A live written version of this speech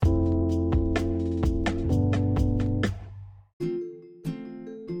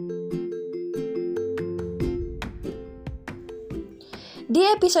Di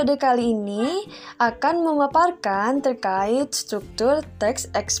episode kali ini akan memaparkan terkait struktur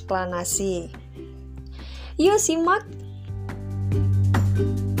teks eksplanasi. Yuk simak!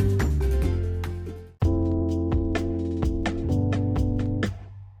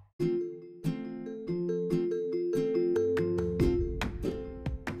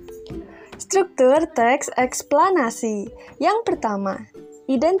 Struktur teks eksplanasi. Yang pertama,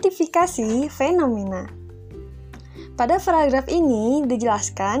 identifikasi fenomena. Pada paragraf ini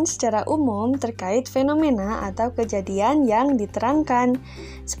dijelaskan secara umum terkait fenomena atau kejadian yang diterangkan,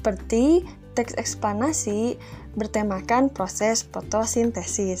 seperti teks eksplanasi bertemakan proses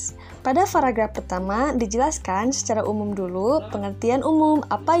fotosintesis. Pada paragraf pertama dijelaskan secara umum dulu pengertian umum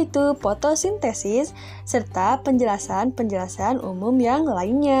apa itu fotosintesis serta penjelasan-penjelasan umum yang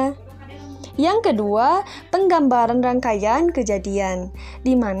lainnya. Yang kedua, penggambaran rangkaian kejadian,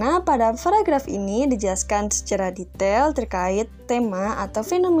 di mana pada paragraf ini dijelaskan secara detail terkait tema atau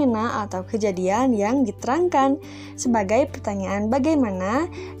fenomena atau kejadian yang diterangkan sebagai pertanyaan bagaimana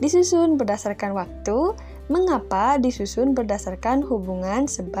disusun berdasarkan waktu, mengapa disusun berdasarkan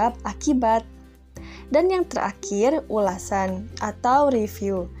hubungan sebab akibat. Dan yang terakhir, ulasan atau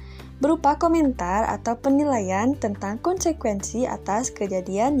review, berupa komentar atau penilaian tentang konsekuensi atas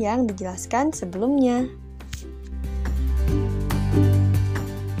kejadian yang dijelaskan sebelumnya.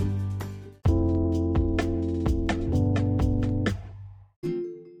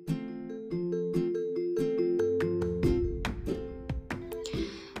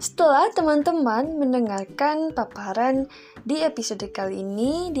 Setelah teman-teman mendengarkan paparan di episode kali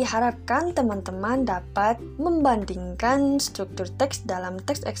ini, diharapkan teman-teman dapat membandingkan struktur teks dalam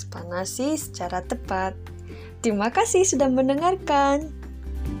teks eksplanasi secara tepat. Terima kasih sudah mendengarkan.